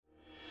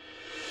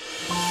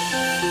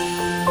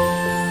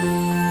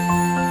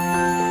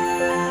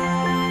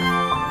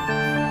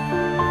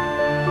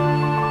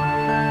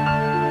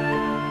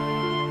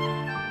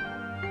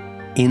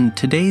In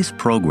today's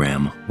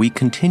program, we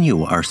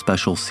continue our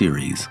special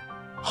series,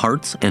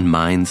 Hearts and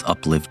Minds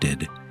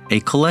Uplifted,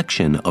 a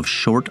collection of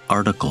short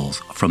articles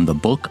from the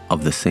book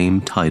of the same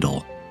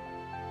title.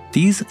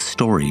 These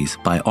stories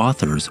by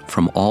authors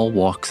from all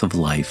walks of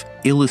life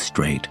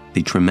illustrate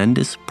the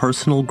tremendous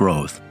personal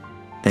growth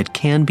that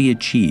can be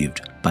achieved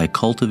by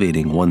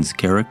cultivating one's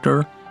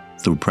character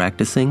through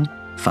practicing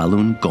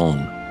Falun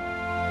Gong.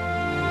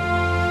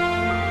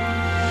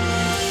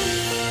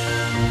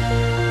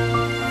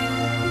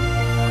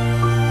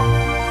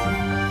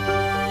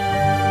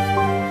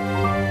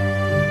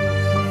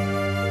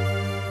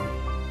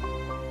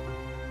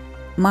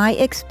 My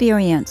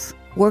experience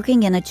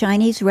working in a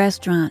Chinese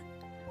restaurant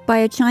by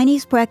a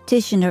Chinese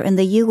practitioner in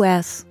the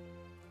U.S.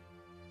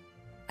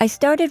 I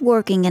started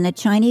working in a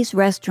Chinese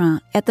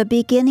restaurant at the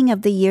beginning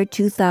of the year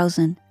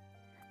 2000.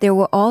 There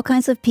were all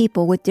kinds of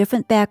people with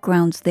different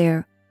backgrounds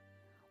there.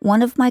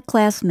 One of my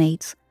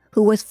classmates,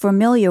 who was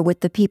familiar with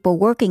the people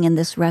working in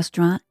this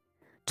restaurant,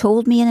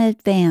 told me in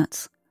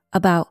advance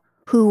about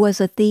who was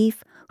a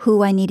thief,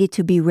 who I needed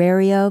to be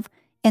wary of,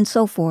 and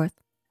so forth.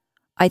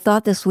 I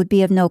thought this would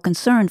be of no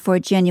concern for a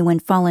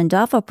genuine Falun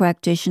Dafa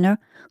practitioner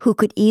who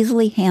could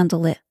easily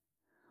handle it.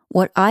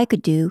 What I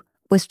could do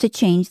was to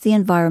change the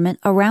environment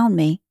around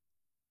me.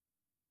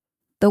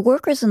 The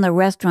workers in the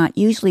restaurant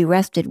usually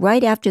rested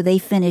right after they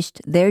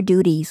finished their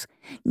duties,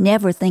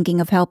 never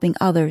thinking of helping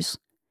others.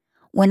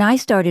 When I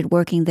started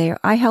working there,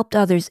 I helped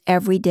others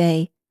every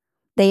day.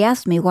 They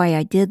asked me why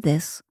I did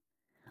this.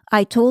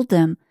 I told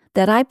them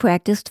that I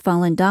practiced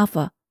Falun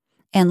Dafa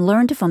and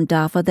learned from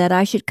Dafa that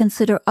I should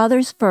consider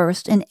others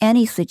first in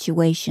any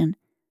situation.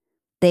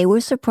 They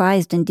were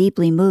surprised and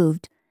deeply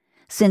moved.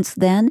 Since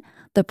then,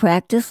 the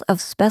practice of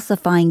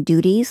specifying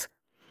duties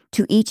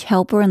to each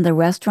helper in the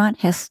restaurant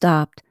has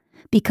stopped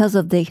because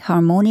of the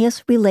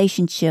harmonious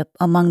relationship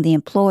among the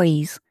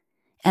employees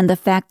and the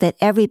fact that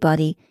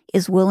everybody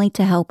is willing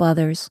to help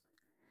others.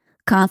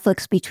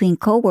 Conflicts between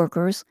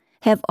coworkers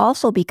have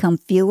also become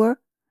fewer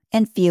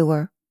and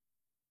fewer.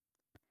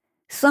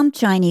 Some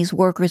Chinese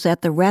workers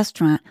at the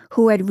restaurant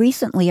who had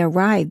recently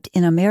arrived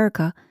in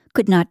America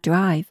could not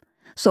drive,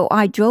 so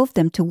I drove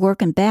them to work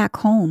and back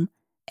home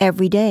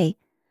every day.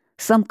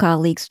 Some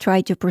colleagues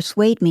tried to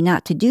persuade me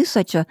not to do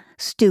such a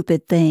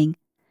stupid thing.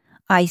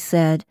 I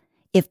said,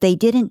 if they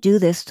didn't do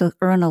this to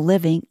earn a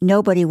living,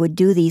 nobody would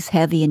do these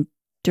heavy and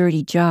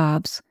dirty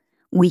jobs.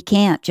 We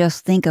can't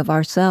just think of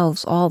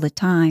ourselves all the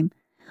time.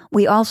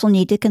 We also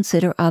need to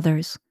consider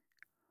others.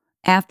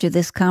 After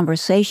this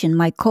conversation,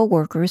 my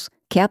coworkers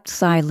kept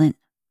silent.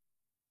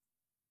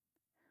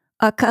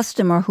 A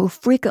customer who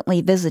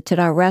frequently visited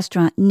our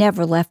restaurant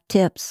never left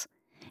tips.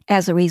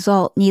 As a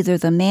result, neither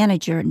the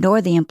manager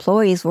nor the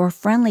employees were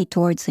friendly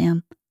towards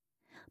him.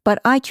 But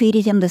I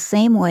treated him the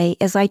same way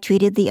as I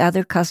treated the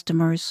other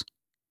customers.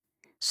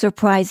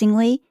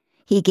 Surprisingly,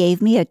 he gave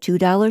me a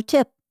 $2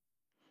 tip.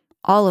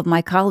 All of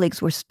my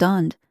colleagues were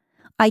stunned.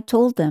 I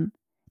told them,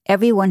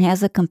 everyone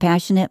has a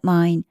compassionate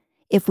mind.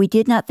 If we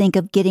did not think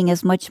of getting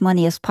as much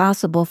money as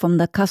possible from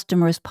the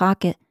customer's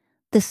pocket,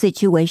 the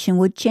situation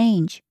would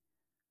change.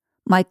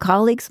 My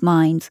colleagues'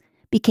 minds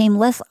became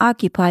less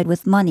occupied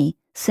with money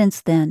since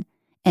then,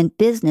 and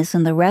business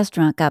in the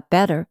restaurant got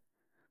better.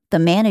 The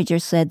manager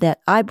said that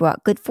I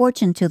brought good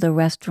fortune to the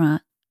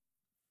restaurant.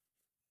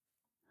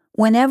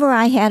 Whenever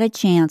I had a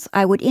chance,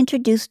 I would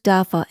introduce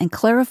Dafa and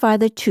clarify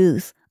the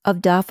truth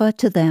of Dafa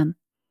to them.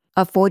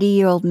 A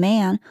 40-year-old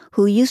man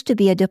who used to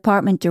be a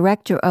department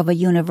director of a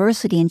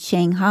university in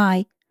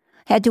Shanghai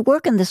had to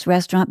work in this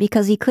restaurant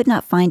because he could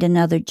not find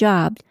another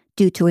job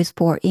due to his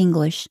poor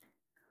English.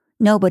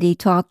 Nobody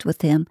talked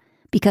with him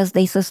because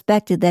they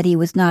suspected that he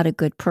was not a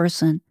good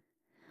person.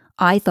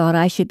 I thought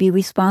I should be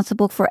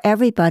responsible for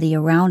everybody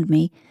around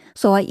me,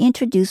 so I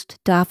introduced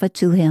Dafa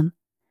to him.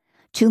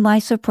 To my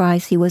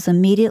surprise, he was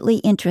immediately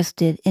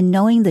interested in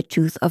knowing the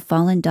truth of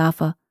Falun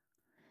Dafa.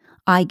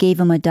 I gave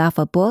him a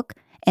Dafa book,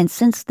 and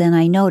since then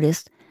I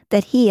noticed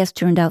that he has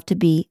turned out to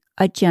be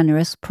a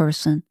generous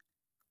person.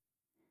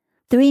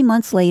 3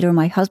 months later,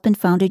 my husband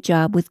found a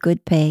job with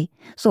good pay,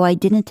 so I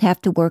didn't have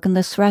to work in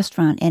this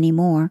restaurant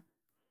anymore.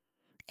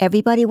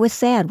 Everybody was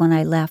sad when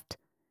I left.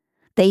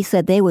 They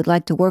said they would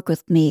like to work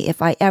with me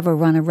if I ever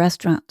run a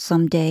restaurant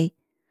someday.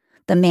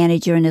 The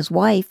manager and his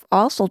wife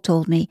also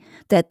told me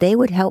that they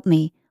would help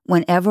me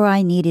whenever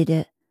I needed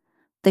it.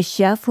 The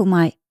chef, whom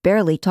I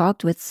barely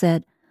talked with,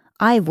 said,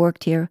 "I've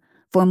worked here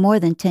for more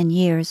than 10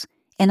 years,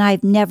 and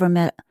I've never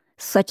met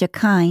such a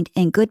kind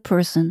and good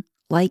person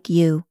like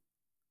you."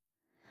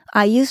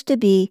 I used to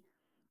be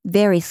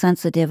very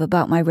sensitive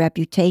about my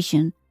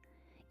reputation.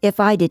 If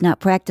I did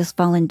not practice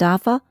Falun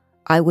Dafa,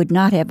 I would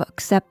not have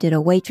accepted a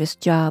waitress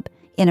job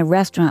in a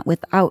restaurant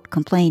without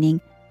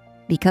complaining.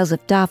 Because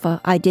of Dafa,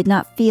 I did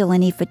not feel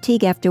any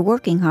fatigue after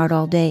working hard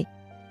all day.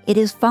 It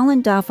is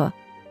Falun Dafa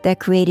that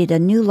created a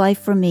new life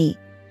for me,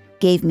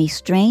 gave me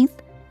strength,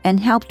 and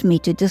helped me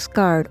to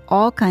discard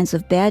all kinds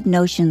of bad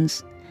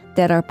notions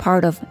that are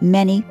part of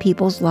many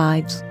people's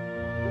lives.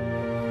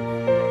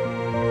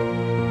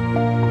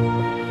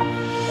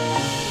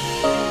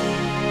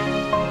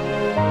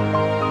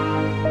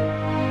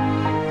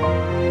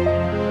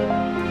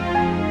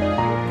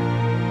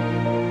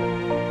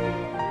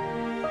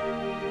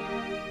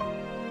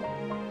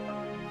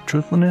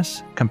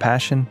 Truthfulness,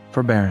 Compassion,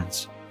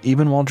 Forbearance,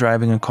 Even While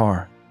Driving a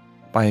Car,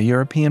 by a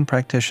European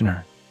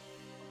practitioner.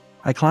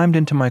 I climbed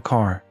into my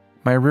car.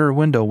 My rear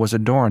window was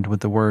adorned with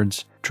the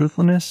words,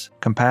 Truthfulness,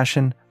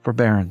 Compassion,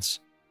 Forbearance.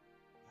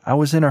 I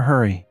was in a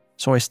hurry,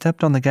 so I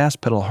stepped on the gas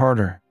pedal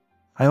harder.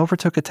 I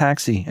overtook a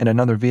taxi and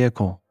another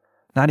vehicle,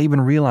 not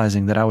even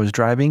realizing that I was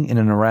driving in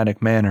an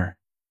erratic manner.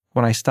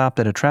 When I stopped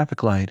at a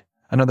traffic light,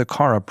 another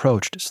car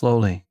approached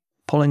slowly,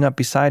 pulling up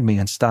beside me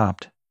and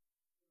stopped.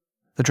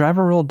 The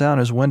driver rolled down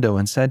his window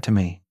and said to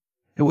me,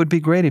 "It would be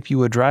great if you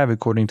would drive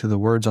according to the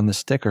words on the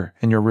sticker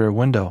in your rear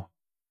window."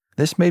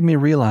 This made me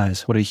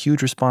realize what a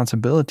huge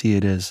responsibility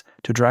it is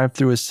to drive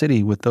through a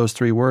city with those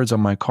 3 words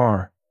on my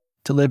car,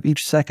 to live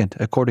each second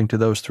according to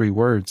those 3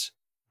 words.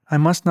 I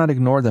must not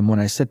ignore them when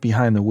I sit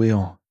behind the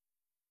wheel.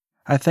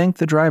 I thanked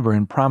the driver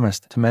and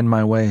promised to mend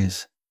my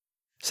ways.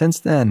 Since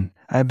then,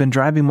 I have been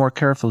driving more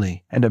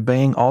carefully and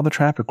obeying all the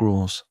traffic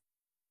rules.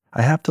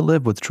 I have to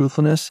live with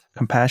truthfulness,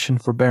 compassion,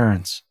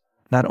 forbearance,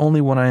 not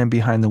only when I am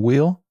behind the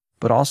wheel,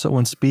 but also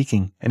when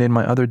speaking and in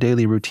my other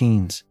daily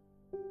routines.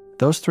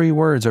 Those 3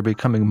 words are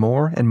becoming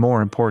more and more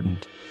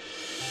important.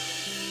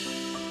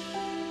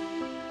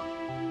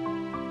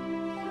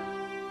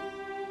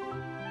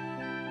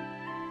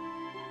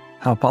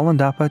 How Falun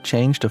Dafa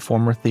Changed a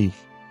Former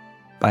Thief,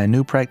 by a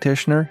new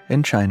practitioner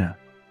in China.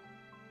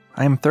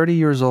 I am 30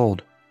 years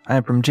old. I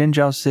am from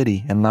Jinjiao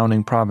City in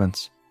Liaoning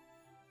Province.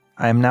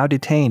 I am now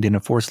detained in a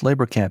forced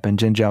labor camp in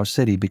Jinjiao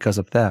City because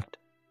of theft.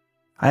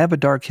 I have a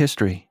dark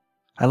history.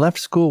 I left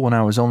school when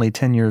I was only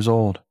 10 years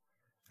old.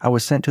 I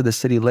was sent to the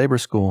city labor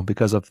school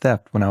because of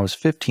theft when I was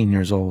 15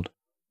 years old.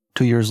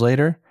 2 years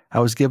later, I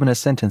was given a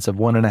sentence of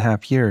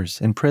 1.5 years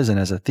in prison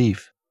as a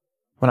thief.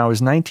 When I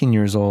was 19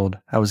 years old,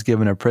 I was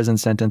given a prison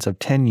sentence of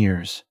 10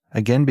 years,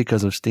 again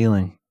because of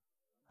stealing.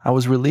 I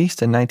was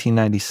released in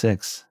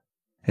 1996.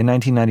 In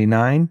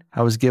 1999,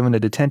 I was given a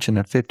detention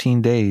of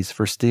 15 days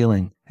for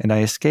stealing, and I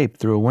escaped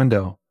through a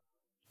window.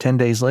 10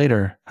 days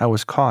later, I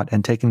was caught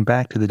and taken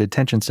back to the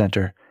detention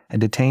center and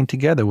detained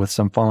together with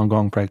some Falun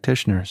Gong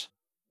practitioners.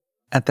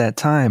 At that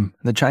time,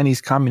 the Chinese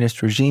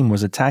Communist regime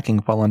was attacking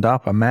Falun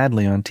Dafa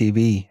madly on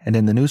TV and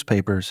in the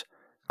newspapers,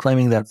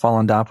 claiming that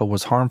Falun Dafa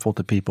was harmful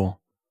to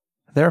people.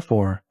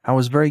 Therefore, I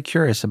was very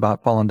curious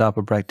about Falun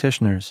Dafa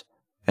practitioners,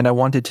 and I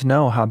wanted to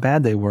know how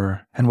bad they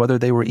were and whether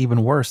they were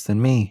even worse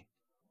than me.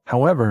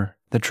 However,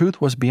 the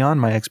truth was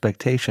beyond my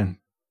expectation.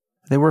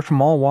 They were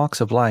from all walks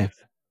of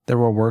life. There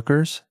were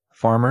workers,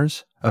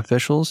 farmers,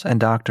 officials, and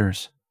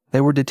doctors. They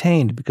were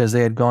detained because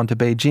they had gone to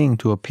Beijing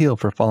to appeal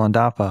for Falun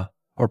Dafa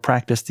or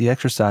practice the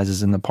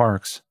exercises in the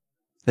parks.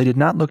 They did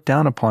not look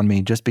down upon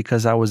me just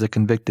because I was a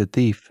convicted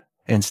thief.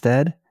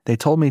 Instead, they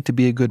told me to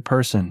be a good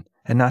person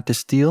and not to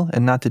steal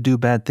and not to do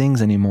bad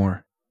things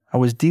anymore. I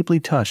was deeply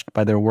touched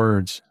by their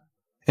words.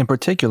 In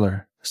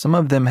particular, some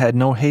of them had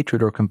no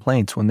hatred or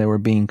complaints when they were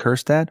being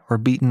cursed at or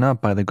beaten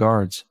up by the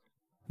guards.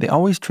 They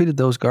always treated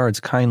those guards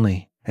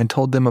kindly and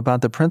told them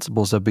about the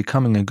principles of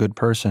becoming a good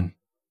person.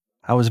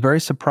 I was very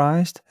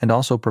surprised and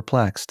also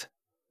perplexed.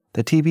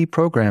 The TV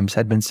programs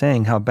had been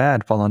saying how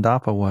bad Falun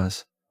Dafa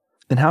was.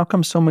 Then how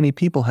come so many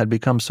people had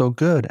become so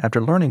good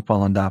after learning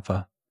Falun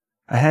Dafa?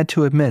 I had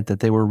to admit that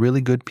they were really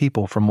good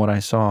people from what I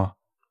saw.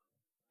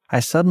 I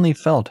suddenly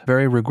felt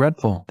very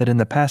regretful that in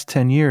the past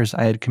 10 years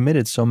I had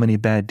committed so many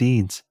bad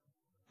deeds.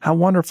 How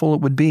wonderful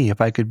it would be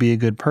if I could be a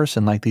good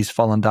person like these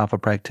Falun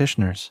Dafa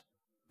practitioners.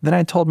 Then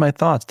I told my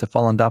thoughts to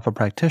Falun Dafa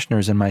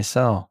practitioners in my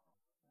cell.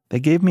 They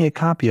gave me a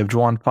copy of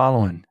Zhuan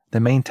Falun, the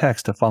main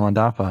text of Falun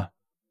Dafa.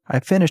 I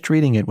finished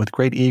reading it with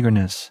great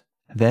eagerness.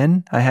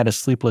 Then I had a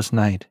sleepless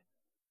night.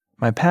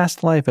 My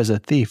past life as a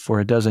thief for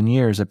a dozen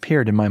years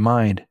appeared in my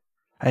mind.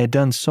 I had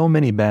done so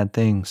many bad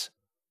things.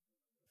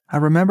 I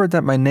remembered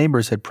that my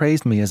neighbors had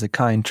praised me as a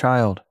kind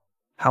child.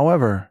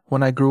 However,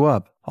 when I grew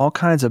up, all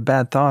kinds of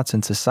bad thoughts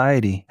in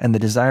society and the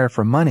desire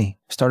for money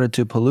started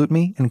to pollute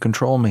me and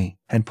control me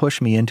and push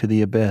me into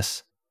the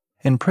abyss.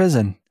 In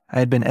prison, I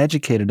had been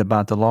educated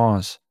about the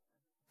laws.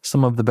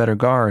 Some of the better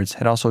guards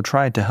had also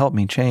tried to help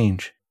me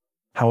change.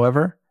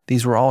 However,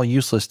 these were all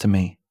useless to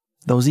me.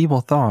 Those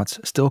evil thoughts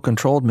still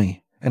controlled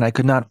me, and I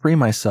could not free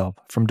myself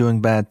from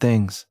doing bad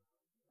things.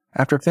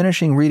 After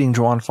finishing reading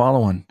Zhuan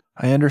Falun,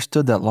 I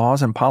understood that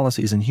laws and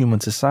policies in human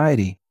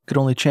society could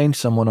only change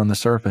someone on the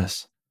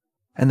surface,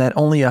 and that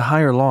only a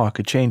higher law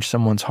could change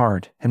someone's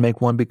heart and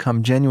make one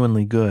become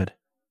genuinely good.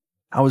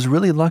 I was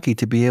really lucky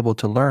to be able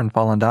to learn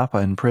Falun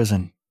Dafa in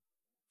prison.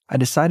 I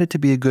decided to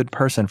be a good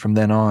person from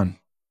then on.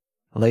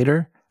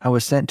 Later, I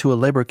was sent to a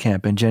labor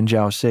camp in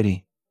Jinjiao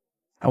City.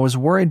 I was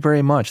worried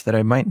very much that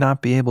I might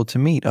not be able to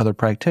meet other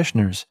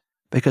practitioners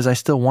because I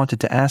still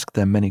wanted to ask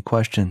them many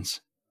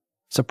questions.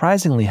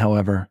 Surprisingly,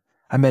 however,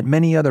 I met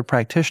many other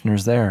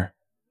practitioners there.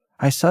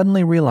 I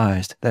suddenly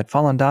realized that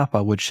Falun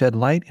Dafa would shed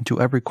light into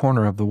every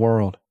corner of the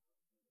world.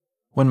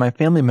 When my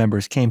family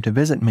members came to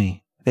visit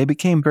me, they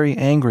became very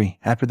angry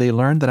after they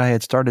learned that I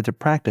had started to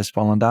practice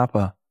Falun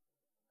Dafa.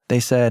 They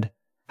said,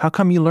 "How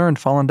come you learned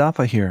Falun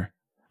Dafa here?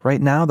 Right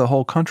now the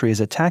whole country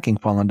is attacking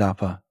Falun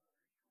Dafa."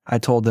 I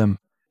told them,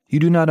 "You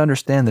do not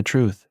understand the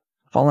truth.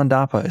 Falun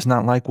Dafa is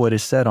not like what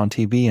is said on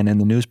TV and in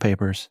the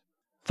newspapers.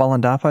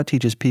 Falun Dafa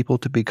teaches people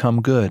to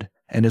become good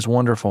and is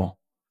wonderful.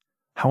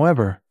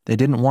 However, they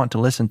didn't want to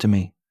listen to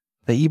me.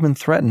 They even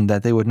threatened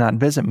that they would not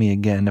visit me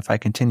again if I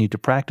continued to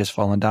practice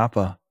Falun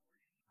Dafa.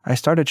 I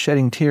started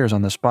shedding tears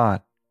on the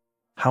spot.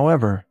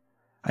 However,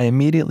 I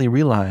immediately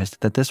realized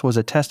that this was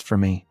a test for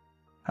me.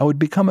 I would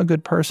become a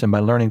good person by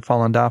learning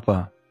Falun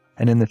Dafa,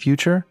 and in the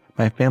future,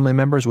 my family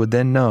members would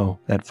then know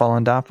that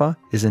Falun Dafa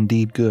is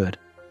indeed good.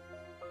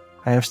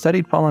 I have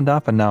studied Falun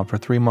Dafa now for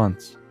 3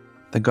 months.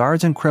 The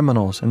guards and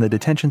criminals in the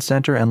detention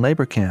center and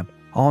labor camp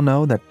all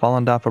know that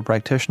Falun Dafa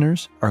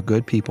practitioners are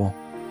good people.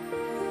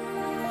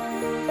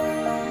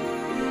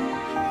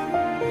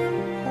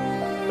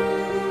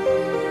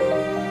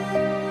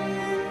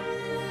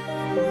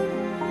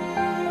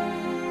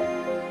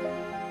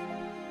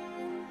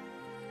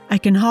 I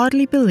can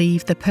hardly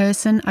believe the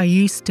person I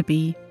used to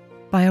be,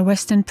 by a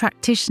Western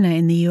practitioner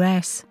in the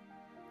US.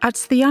 At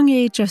the young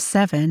age of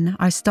 7,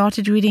 I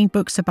started reading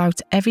books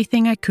about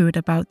everything I could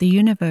about the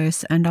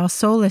universe and our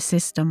solar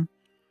system.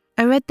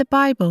 I read the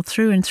Bible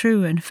through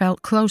and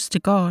felt close to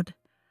God,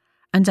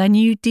 and I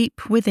knew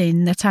deep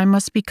within that I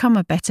must become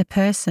a better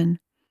person.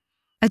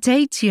 At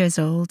 8 years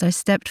old, I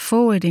stepped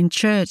forward in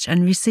church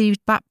and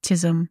received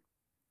baptism.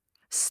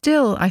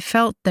 Still, I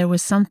felt there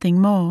was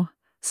something more,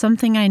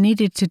 something I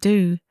needed to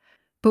do,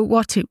 but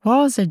what it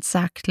was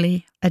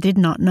exactly, I did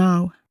not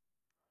know.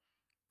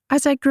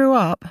 As I grew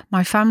up,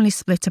 my family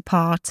split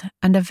apart,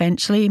 and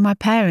eventually my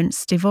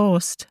parents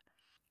divorced.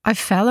 I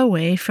fell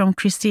away from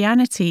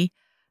Christianity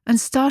and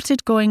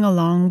started going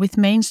along with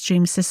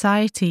mainstream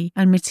society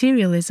and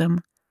materialism.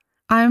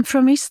 I am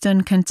from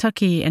Eastern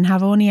Kentucky and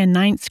have only a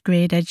 9th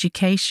grade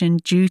education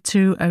due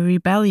to a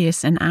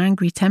rebellious and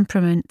angry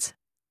temperament.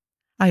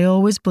 I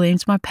always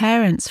blamed my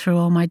parents for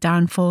all my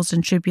downfalls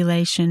and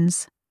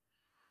tribulations.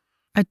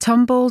 I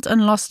tumbled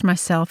and lost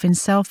myself in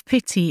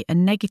self-pity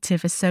and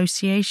negative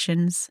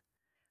associations.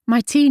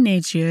 My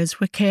teenage years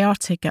were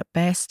chaotic at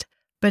best,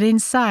 but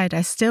inside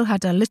I still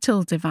had a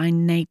little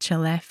divine nature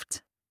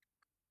left.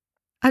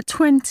 At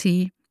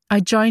 20,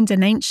 I joined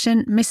an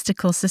ancient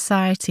mystical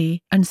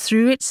society and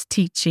through its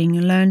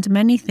teaching learned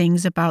many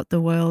things about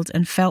the world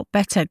and felt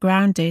better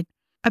grounded.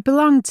 I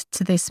belonged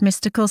to this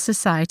mystical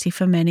society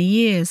for many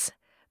years,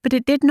 but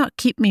it did not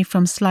keep me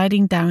from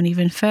sliding down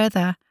even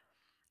further,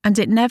 and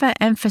it never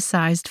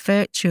emphasized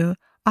virtue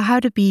or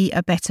how to be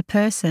a better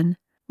person.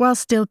 While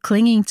still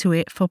clinging to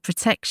it for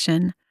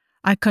protection,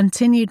 I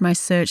continued my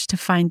search to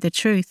find the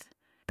truth,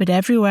 but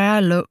everywhere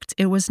I looked,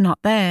 it was not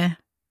there.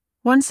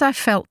 Once I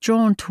felt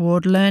drawn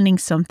toward learning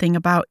something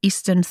about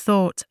Eastern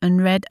thought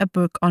and read a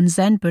book on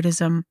Zen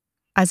Buddhism.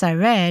 As I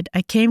read,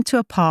 I came to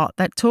a part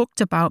that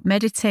talked about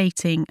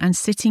meditating and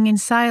sitting in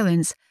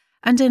silence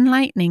and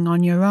enlightening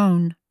on your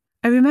own.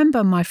 I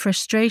remember my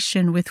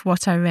frustration with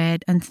what I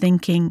read and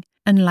thinking,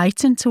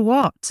 enlightened to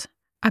what?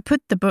 I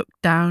put the book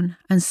down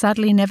and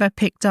sadly never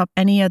picked up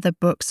any other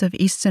books of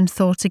Eastern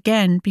thought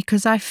again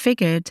because I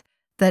figured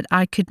that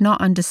I could not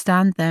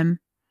understand them.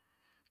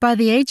 By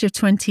the age of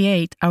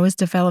 28, I was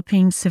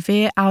developing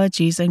severe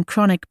allergies and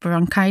chronic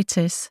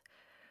bronchitis,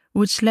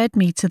 which led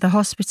me to the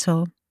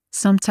hospital,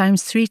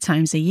 sometimes 3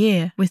 times a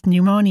year, with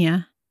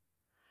pneumonia.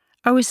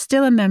 I was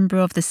still a member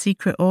of the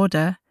secret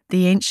order,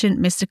 the ancient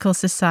mystical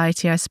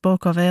society I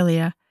spoke of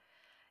earlier,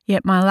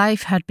 yet my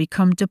life had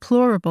become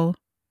deplorable.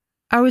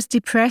 I was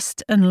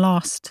depressed and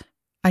lost.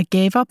 I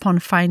gave up on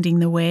finding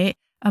the way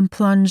and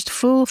plunged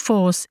full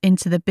force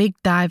into the big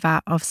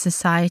diver of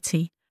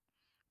society.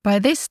 By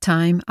this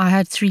time, I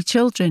had 3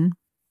 children.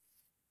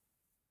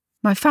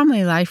 My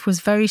family life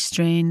was very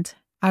strained.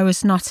 I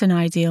was not an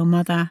ideal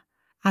mother.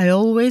 I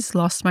always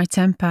lost my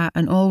temper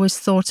and always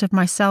thought of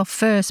myself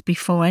first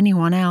before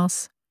anyone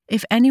else.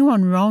 If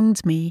anyone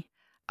wronged me,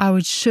 I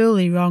would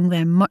surely wrong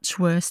them much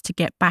worse to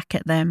get back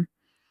at them.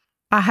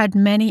 I had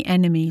many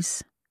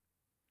enemies.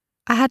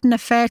 I had an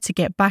affair to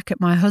get back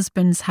at my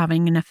husband's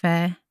having an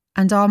affair,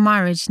 and our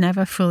marriage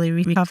never fully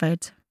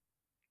recovered.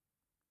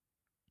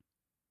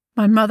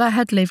 My mother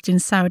had lived in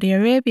Saudi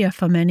Arabia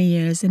for many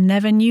years and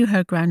never knew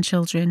her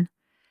grandchildren.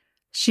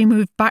 She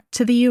moved back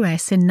to the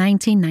US in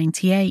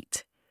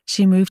 1998.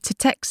 She moved to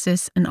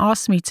Texas and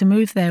asked me to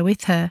move there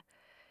with her.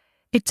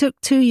 It took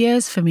 2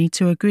 years for me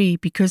to agree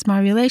because my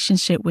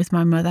relationship with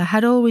my mother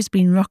had always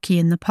been rocky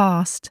in the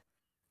past.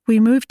 We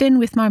moved in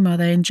with my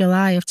mother in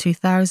July of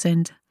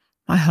 2000.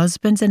 My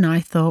husband and I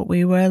thought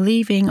we were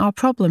leaving our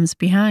problems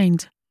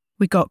behind.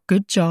 We got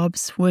good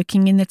jobs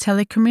working in the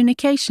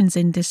telecommunications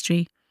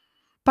industry.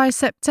 By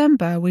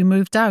September, we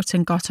moved out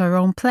and got our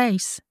own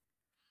place.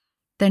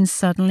 Then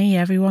suddenly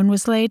everyone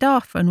was laid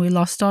off and we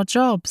lost our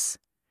jobs.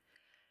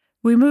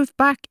 We moved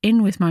back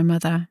in with my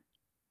mother.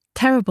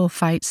 Terrible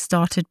fights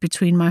started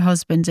between my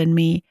husband and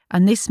me,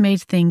 and this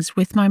made things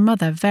with my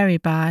mother very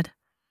bad.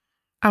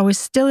 I was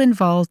still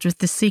involved with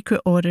the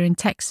secret order in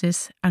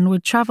Texas and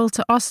would travel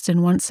to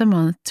Austin once a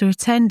month to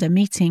attend a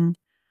meeting.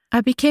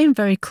 I became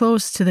very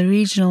close to the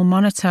regional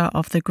monitor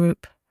of the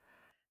group.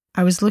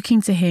 I was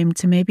looking to him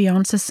to maybe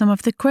answer some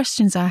of the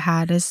questions I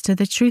had as to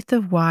the truth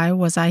of why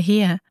was I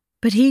here.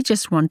 but he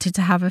just wanted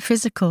to have a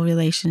physical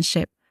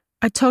relationship.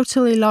 I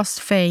totally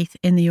lost faith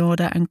in the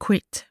order and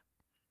quit.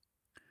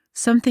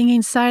 Something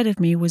inside of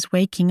me was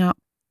waking up.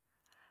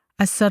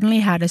 I suddenly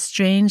had a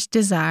strange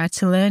desire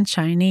to learn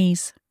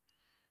Chinese.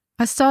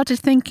 I started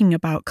thinking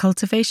about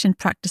cultivation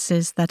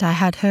practices that I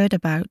had heard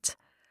about.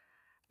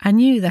 I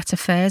knew that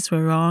affairs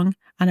were wrong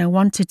and I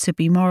wanted to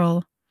be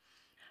moral.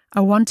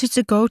 I wanted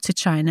to go to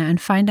China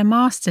and find a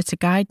master to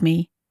guide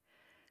me.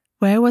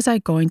 Where was I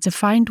going to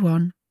find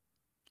one?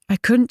 I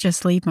couldn't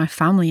just leave my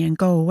family and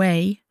go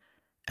away.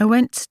 I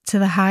went to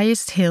the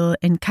highest hill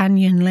in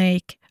Canyon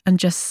Lake and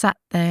just sat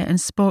there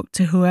and spoke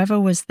to whoever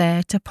was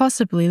there to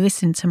possibly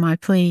listen to my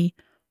plea.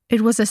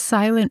 It was a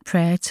silent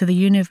prayer to the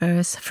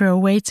universe for a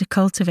way to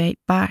cultivate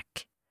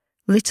back.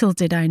 Little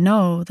did I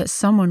know that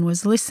someone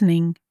was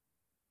listening.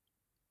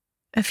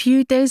 A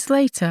few days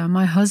later,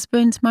 my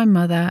husband, my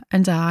mother,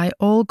 and I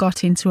all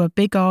got into a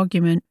big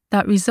argument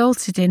that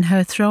resulted in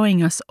her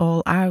throwing us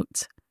all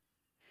out.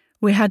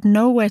 We had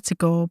nowhere to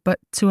go but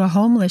to a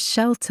homeless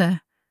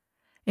shelter.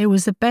 It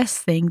was the best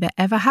thing that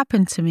ever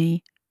happened to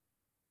me.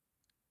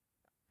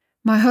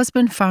 My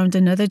husband found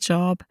another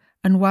job,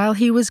 and while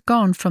he was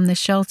gone from the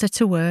shelter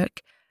to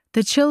work,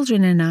 the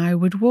children and I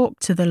would walk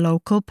to the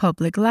local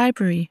public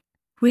library.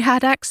 We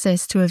had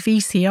access to a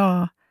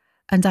VCR,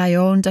 and I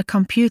owned a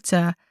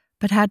computer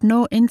but had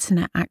no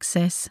internet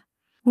access.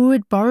 We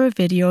would borrow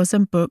videos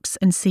and books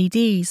and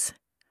CDs.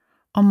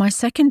 On my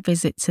second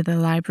visit to the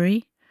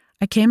library,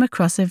 I came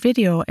across a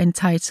video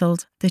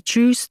entitled The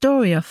True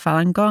Story of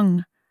Falun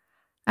Gong.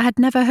 I had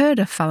never heard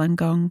of Falun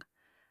Gong,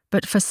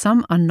 but for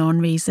some unknown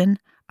reason,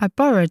 I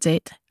borrowed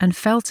it and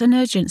felt an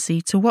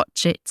urgency to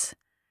watch it.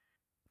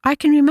 I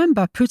can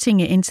remember putting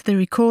it into the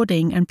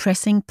recording and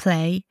pressing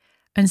play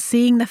and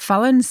seeing the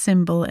Falun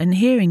symbol and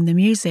hearing the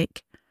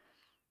music.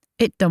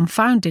 It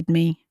dumbfounded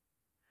me.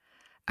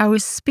 I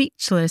was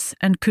speechless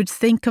and could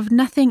think of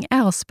nothing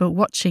else but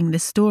watching the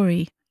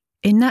story.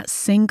 In that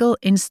single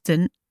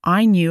instant,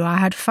 I knew I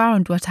had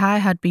found what I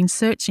had been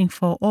searching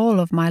for all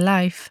of my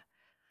life.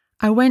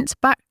 I went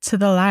back to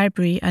the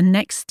library and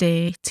next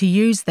day to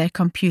use their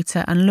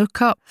computer and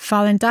look up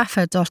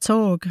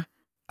falundafa.org.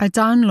 I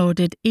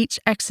downloaded each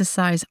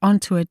exercise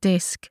onto a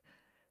disk,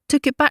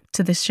 took it back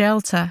to the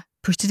shelter,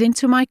 put it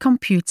into my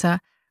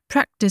computer,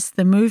 practiced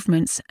the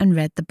movements and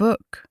read the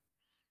book.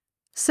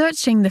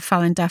 Searching the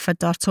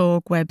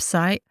falundafa.org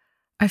website,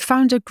 I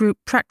found a group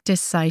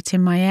practice site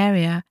in my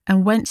area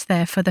and went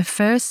there for the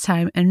first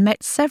time and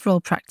met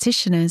several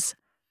practitioners.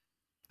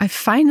 I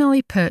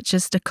finally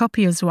purchased a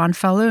copy of Zhuan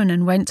Falun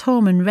and went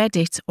home and read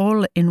it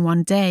all in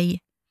one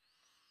day.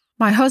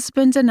 My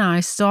husband and I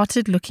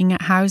started looking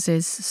at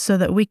houses so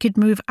that we could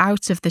move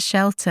out of the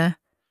shelter.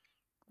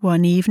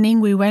 One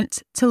evening we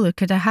went to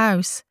look at a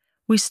house.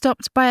 We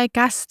stopped by a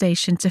gas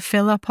station to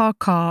fill up our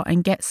car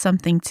and get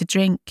something to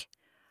drink.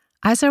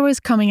 As I was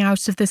coming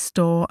out of the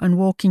store and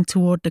walking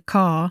toward the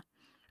car,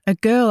 a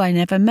girl I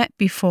never met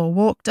before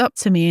walked up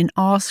to me and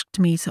asked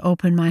me to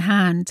open my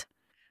hand.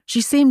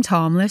 She seemed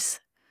harmless,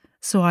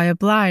 so I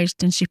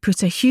obliged and she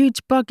put a huge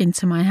bug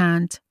into my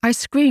hand. I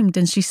screamed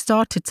and she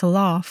started to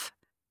laugh.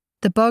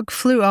 The bug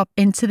flew up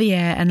into the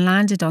air and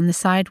landed on the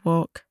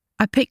sidewalk.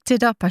 I picked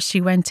it up as she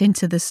went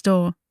into the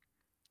store.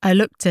 I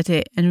looked at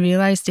it and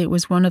realized it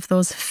was one of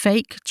those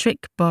fake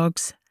trick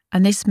bugs,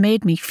 and this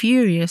made me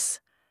furious.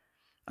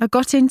 I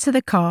got into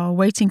the car,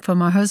 waiting for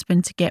my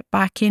husband to get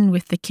back in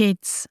with the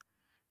kids.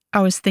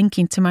 I was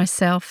thinking to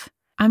myself,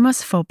 I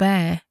must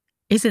forbear.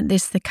 Isn't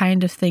this the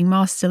kind of thing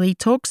Master Li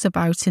talks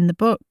about in the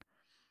book?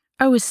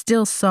 I was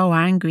still so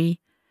angry.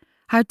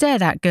 How dare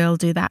that girl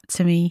do that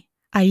to me?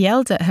 I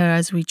yelled at her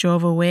as we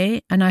drove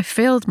away and I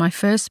failed my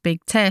first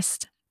big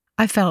test.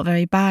 I felt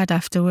very bad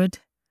afterward.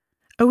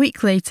 A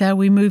week later,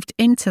 we moved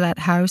into that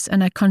house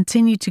and I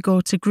continued to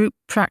go to group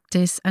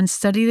practice and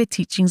study the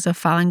teachings of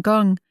Falun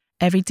Gong.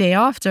 Every day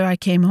after I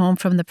came home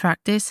from the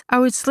practice, I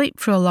would sleep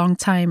for a long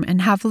time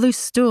and have loose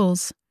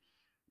stools.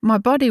 My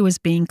body was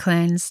being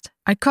cleansed.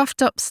 I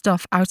coughed up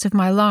stuff out of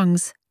my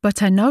lungs,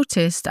 but I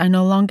noticed I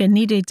no longer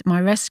needed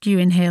my rescue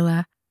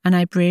inhaler, and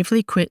I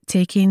bravely quit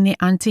taking the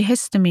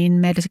antihistamine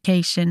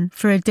medication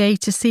for a day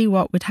to see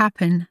what would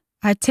happen.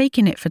 I had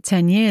taken it for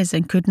 10 years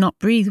and could not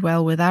breathe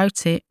well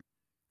without it.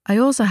 I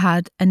also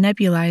had a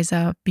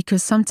nebulizer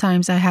because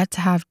sometimes I had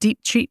to have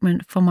deep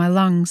treatment for my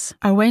lungs.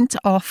 I went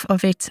off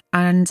of it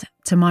and,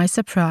 to my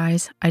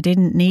surprise, I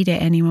didn't need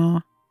it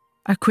anymore.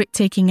 I quit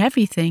taking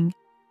everything.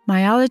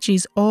 My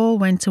allergies all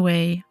went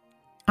away.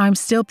 I'm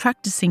still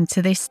practicing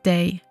to this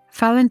day.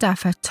 Falun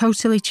Dafa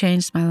totally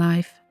changed my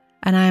life,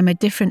 and I am a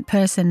different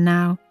person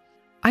now.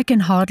 I can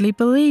hardly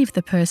believe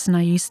the person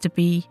I used to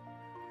be.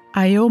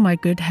 I owe my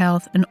good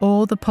health and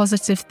all the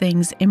positive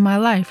things in my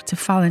life to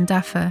Falun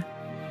Dafa.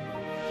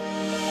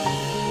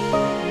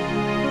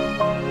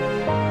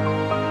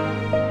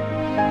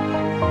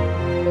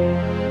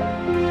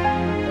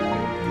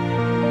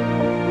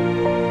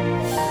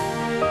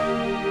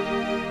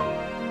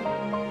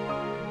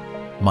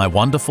 My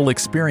Wonderful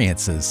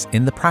Experiences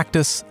in the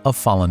Practice of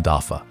Falun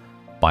Dafa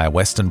by a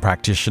Western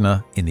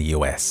practitioner in the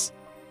US.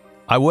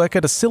 I work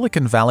at a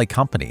Silicon Valley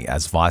company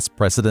as Vice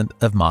President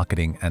of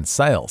Marketing and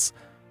Sales.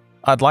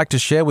 I'd like to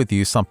share with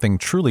you something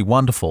truly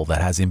wonderful that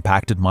has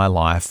impacted my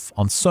life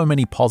on so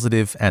many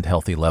positive and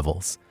healthy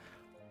levels.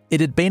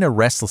 It had been a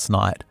restless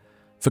night.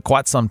 For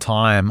quite some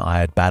time, I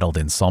had battled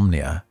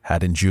insomnia,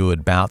 had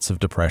endured bouts of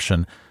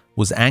depression,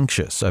 was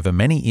anxious over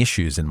many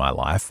issues in my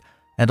life,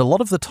 and a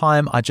lot of the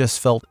time I just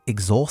felt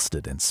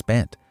exhausted and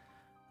spent.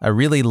 I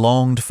really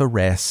longed for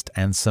rest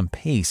and some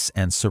peace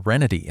and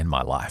serenity in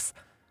my life.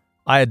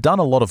 I had done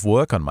a lot of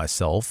work on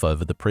myself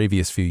over the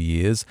previous few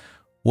years,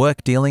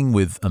 work dealing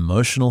with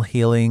emotional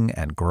healing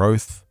and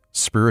growth,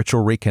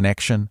 spiritual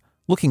reconnection,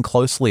 looking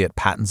closely at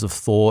patterns of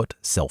thought,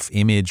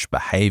 self-image,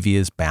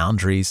 behaviors,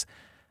 boundaries,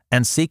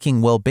 and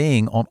seeking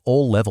well-being on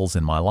all levels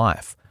in my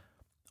life.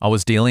 I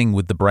was dealing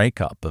with the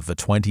breakup of a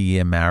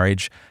 20-year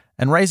marriage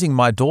and raising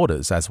my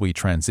daughters as we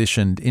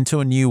transitioned into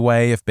a new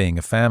way of being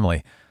a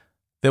family.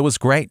 There was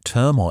great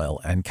turmoil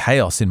and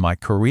chaos in my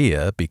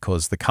career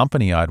because the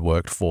company I'd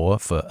worked for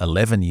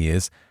 11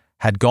 years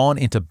had gone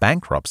into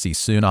bankruptcy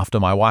soon after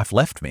my wife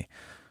left me.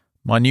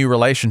 My new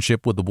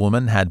relationship with the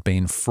woman had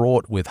been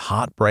fraught with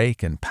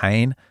heartbreak and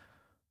pain.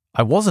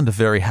 I wasn't a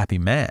very happy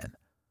man.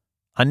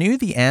 I knew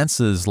the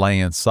answers lay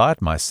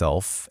inside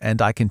myself,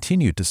 and I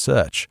continued to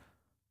search.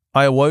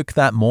 I awoke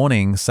that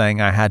morning saying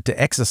I had to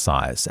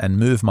exercise and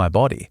move my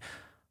body.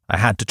 I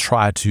had to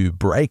try to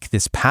break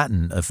this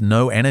pattern of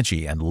no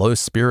energy and low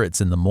spirits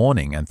in the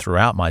morning and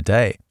throughout my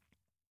day.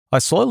 I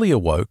slowly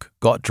awoke,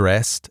 got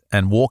dressed,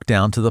 and walked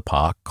down to the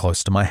park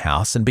close to my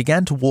house and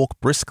began to walk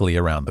briskly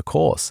around the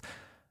course.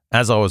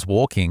 As I was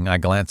walking, I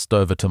glanced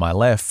over to my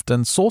left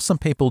and saw some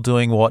people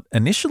doing what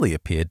initially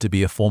appeared to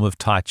be a form of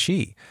Tai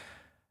Chi.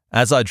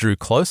 As I drew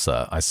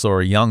closer, I saw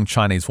a young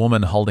Chinese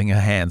woman holding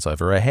her hands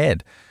over her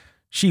head.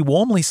 She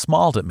warmly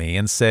smiled at me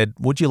and said,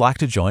 "Would you like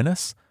to join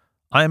us?"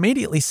 I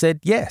immediately said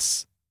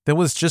yes. There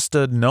was just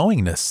a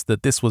knowingness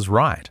that this was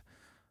right.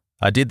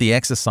 I did the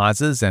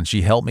exercises and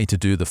she helped me to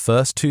do the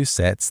first 2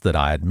 sets that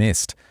I had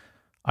missed.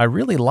 I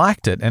really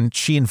liked it and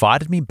she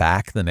invited me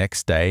back the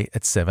next day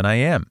at 7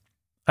 a.m.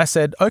 I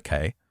said,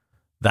 okay.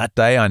 That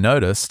day I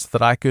noticed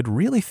that I could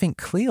really think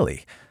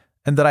clearly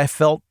and that I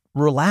felt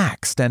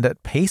relaxed and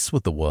at peace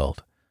with the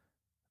world.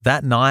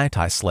 That night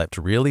I slept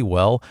really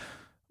well.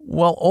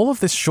 Well, all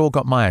of this sure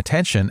got my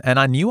attention and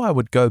I knew I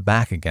would go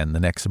back again the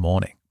next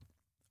morning.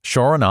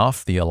 Sure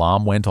enough, the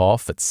alarm went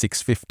off at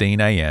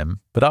 6:15 a.m.,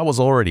 but I was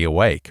already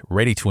awake,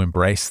 ready to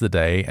embrace the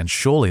day and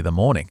surely the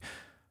morning.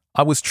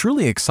 I was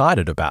truly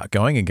excited about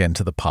going again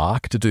to the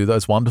park to do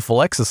those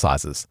wonderful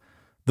exercises.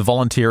 The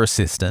volunteer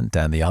assistant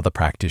and the other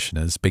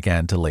practitioners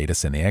began to lead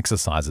us in the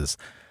exercises.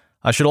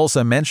 I should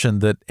also mention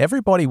that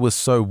everybody was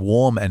so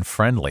warm and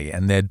friendly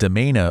and their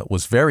demeanor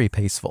was very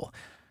peaceful.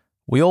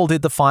 We all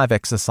did the 5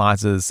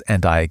 exercises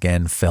and I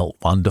again felt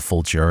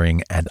wonderful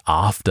during and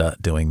after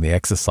doing the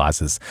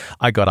exercises.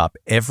 I got up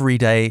every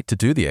day to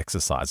do the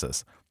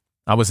exercises.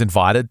 I was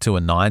invited to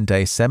a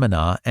 9-day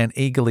seminar and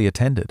eagerly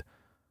attended.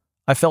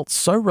 I felt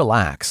so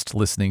relaxed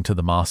listening to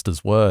the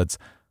master's words.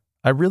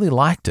 I really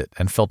liked it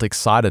and felt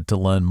excited to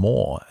learn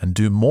more and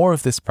do more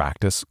of this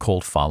practice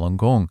called Falun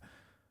Gong.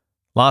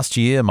 Last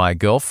year, my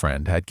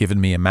girlfriend had given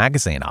me a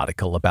magazine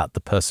article about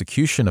the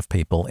persecution of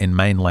people in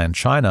mainland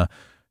China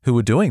who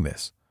were doing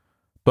this.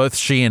 Both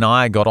she and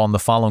I got on the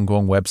Falun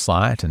Gong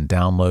website and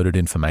downloaded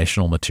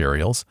informational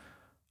materials.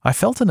 I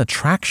felt an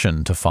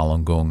attraction to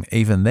Falun Gong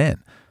even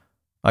then.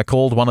 I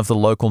called one of the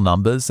local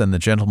numbers and the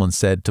gentleman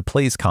said to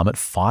please come at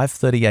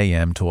 5:30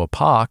 a.m. to a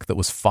park that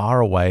was far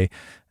away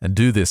and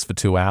do this for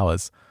 2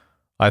 hours.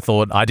 I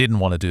thought I didn't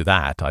want to do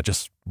that. I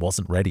just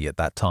wasn't ready at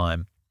that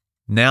time.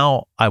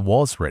 Now I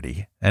was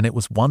ready and it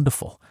was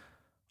wonderful.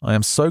 I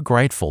am so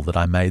grateful that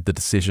I made the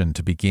decision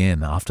to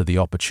begin after the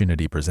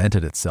opportunity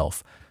presented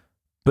itself.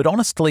 But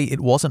honestly, it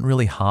wasn't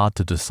really hard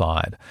to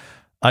decide.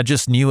 I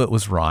just knew it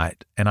was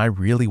right and I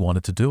really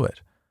wanted to do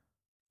it.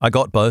 I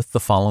got both the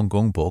Falun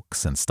Gong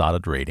books and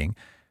started reading,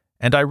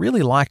 and I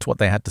really liked what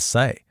they had to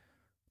say.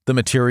 The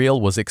material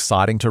was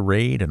exciting to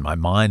read and my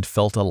mind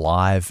felt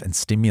alive and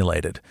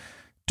stimulated.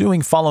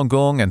 Doing Falun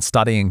Gong and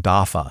studying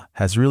Dafa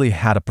has really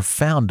had a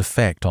profound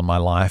effect on my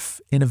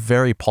life in a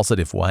very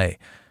positive way.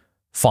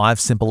 5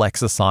 simple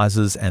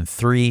exercises and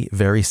 3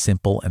 very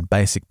simple and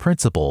basic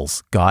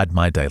principles guide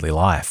my daily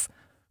life.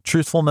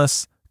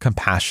 Truthfulness,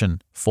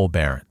 compassion,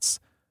 forbearance.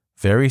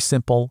 Very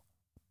simple,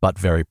 but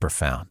very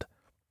profound.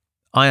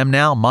 I am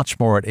now much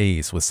more at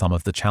ease with some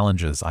of the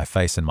challenges I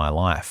face in my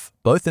life,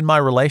 both in my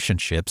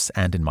relationships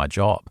and in my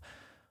job.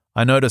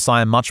 I notice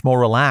I am much more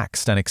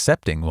relaxed and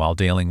accepting while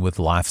dealing with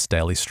life's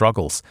daily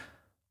struggles.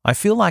 I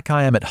feel like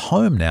I am at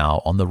home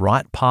now on the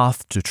right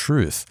path to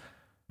truth.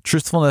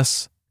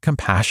 Truthfulness,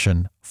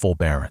 compassion,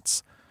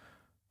 forbearance.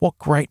 What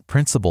great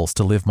principles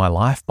to live my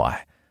life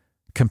by.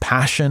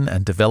 Compassion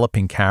and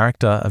developing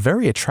character are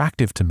very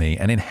attractive to me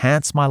and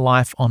enhance my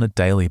life on a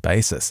daily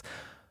basis.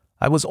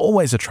 I was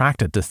always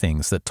attracted to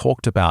things that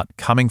talked about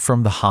coming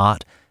from the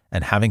heart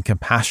and having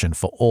compassion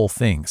for all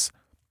things.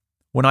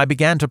 When I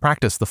began to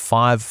practice the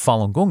 5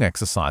 Falun Gong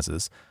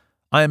exercises,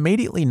 I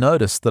immediately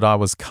noticed that I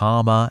was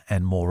calmer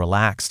and more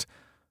relaxed.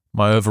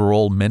 My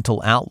overall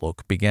mental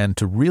outlook began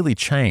to really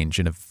change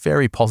in a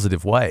very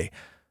positive way.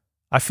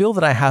 I feel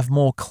that I have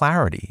more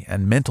clarity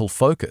and mental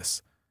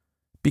focus.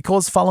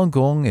 Because Falun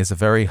Gong is a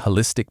very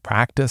holistic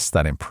practice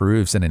that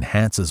improves and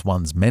enhances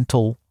one's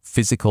mental,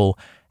 physical,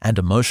 and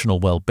emotional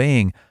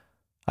well-being,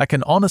 I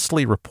can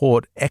honestly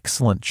report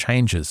excellent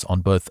changes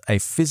on both a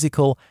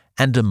physical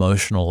and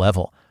emotional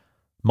level.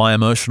 My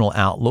emotional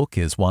outlook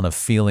is one of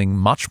feeling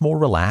much more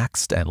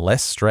relaxed and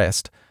less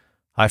stressed.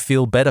 I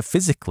feel better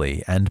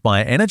physically and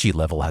my energy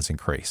level has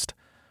increased.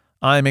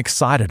 I'm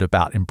excited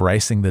about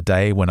embracing the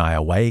day when I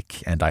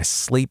awake and I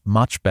sleep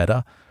much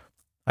better.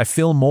 I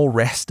feel more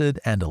rested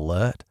and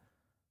alert.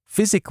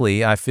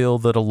 Physically, I feel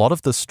that a lot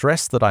of the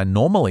stress that I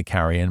normally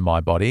carry in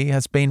my body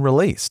has been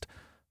released.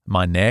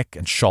 My neck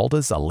and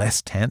shoulders are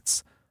less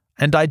tense,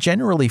 and I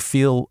generally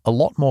feel a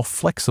lot more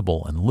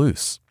flexible and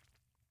loose.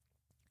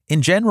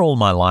 In general,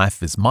 my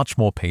life is much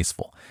more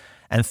peaceful,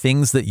 and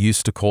things that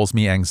used to cause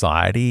me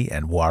anxiety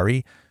and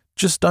worry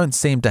just don't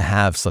seem to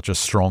have such a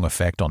strong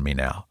effect on me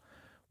now.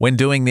 When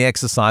doing the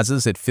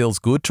exercises, it feels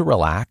good to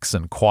relax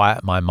and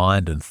quiet my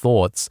mind and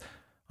thoughts.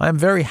 I am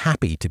very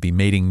happy to be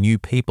meeting new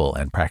people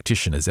and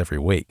practitioners every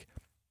week.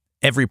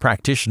 Every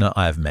practitioner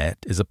I have met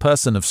is a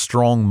person of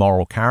strong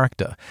moral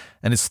character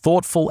and is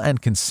thoughtful and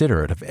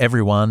considerate of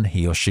everyone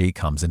he or she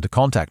comes into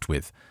contact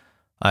with.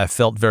 I have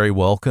felt very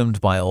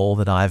welcomed by all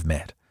that I have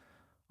met.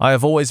 I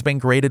have always been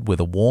greeted with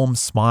a warm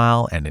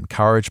smile and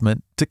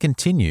encouragement to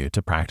continue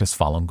to practice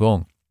Falun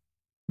Gong.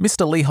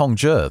 Mr. Li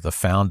Hongzhi, the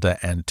founder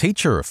and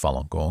teacher of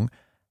Falun Gong,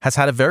 has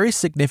had a very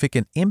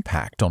significant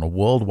impact on a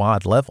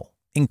worldwide level,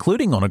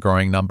 including on a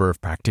growing number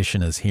of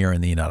practitioners here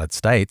in the United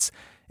States,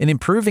 in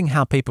improving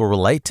how people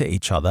relate to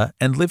each other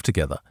and live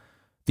together.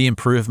 The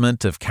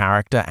improvement of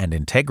character and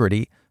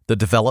integrity, the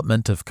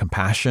development of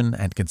compassion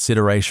and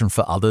consideration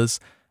for others,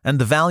 and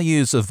the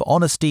values of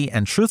honesty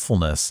and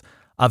truthfulness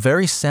are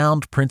very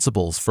sound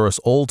principles for us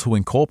all to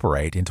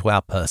incorporate into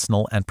our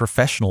personal and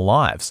professional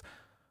lives.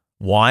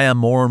 Why are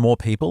more and more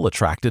people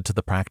attracted to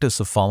the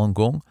practice of Falun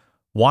Gong?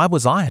 Why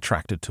was I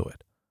attracted to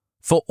it?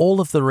 For all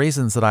of the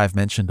reasons that I have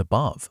mentioned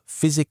above,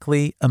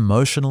 physically,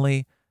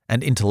 emotionally,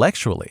 and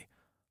intellectually,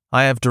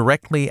 I have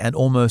directly and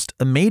almost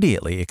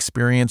immediately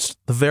experienced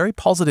the very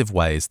positive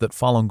ways that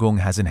Falun Gong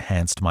has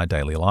enhanced my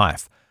daily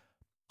life.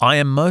 I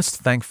am most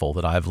thankful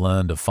that I have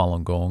learned of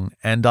Falun Gong,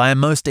 and I am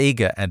most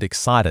eager and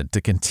excited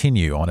to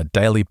continue on a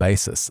daily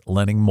basis,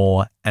 learning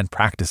more and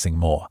practicing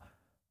more.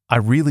 I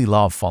really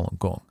love Falun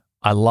Gong.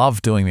 I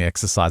love doing the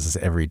exercises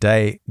every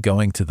day,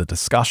 going to the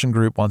discussion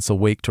group once a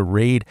week to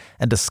read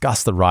and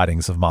discuss the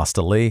writings of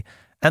Master Li,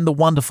 and the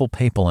wonderful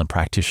people and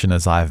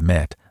practitioners I have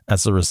met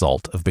as a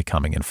result of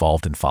becoming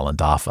involved in Falun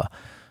Dafa.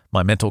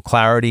 My mental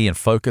clarity and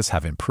focus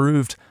have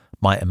improved.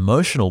 My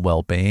emotional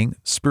well-being,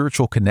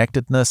 spiritual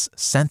connectedness,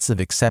 sense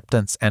of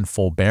acceptance, and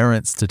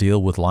forbearance to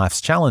deal with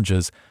life's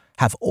challenges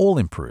have all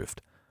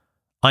improved.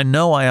 I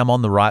know I am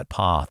on the right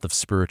path of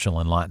spiritual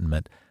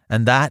enlightenment,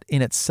 and that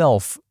in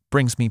itself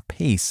brings me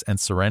peace and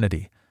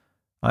serenity.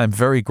 I am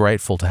very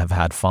grateful to have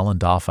had Falun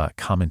Dafa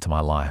come into my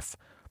life.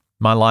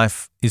 My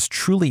life is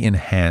truly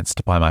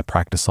enhanced by my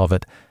practice of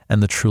it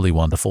and the truly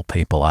wonderful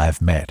people I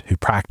have met who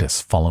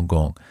practice Falun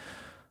Gong.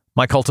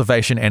 My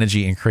cultivation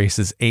energy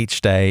increases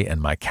each day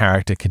and my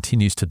character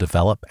continues to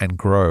develop and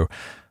grow.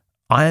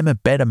 I am a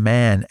better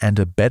man and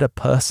a better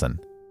person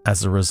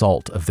as a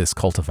result of this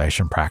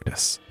cultivation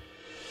practice.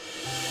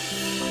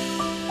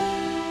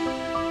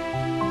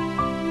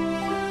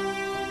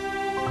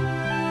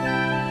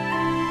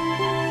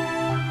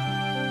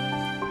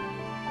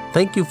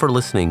 Thank you for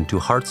listening to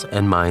Hearts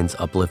and Minds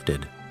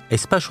Uplifted, a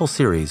special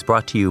series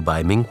brought to you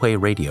by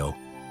Minghui Radio.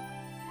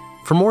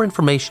 For more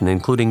information,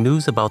 including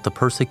news about the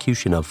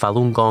persecution of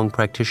Falun Gong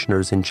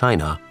practitioners in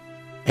China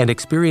and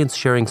experience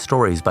sharing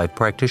stories by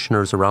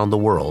practitioners around the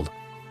world,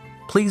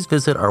 please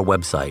visit our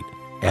website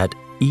at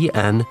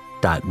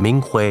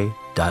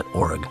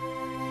en.minghui.org.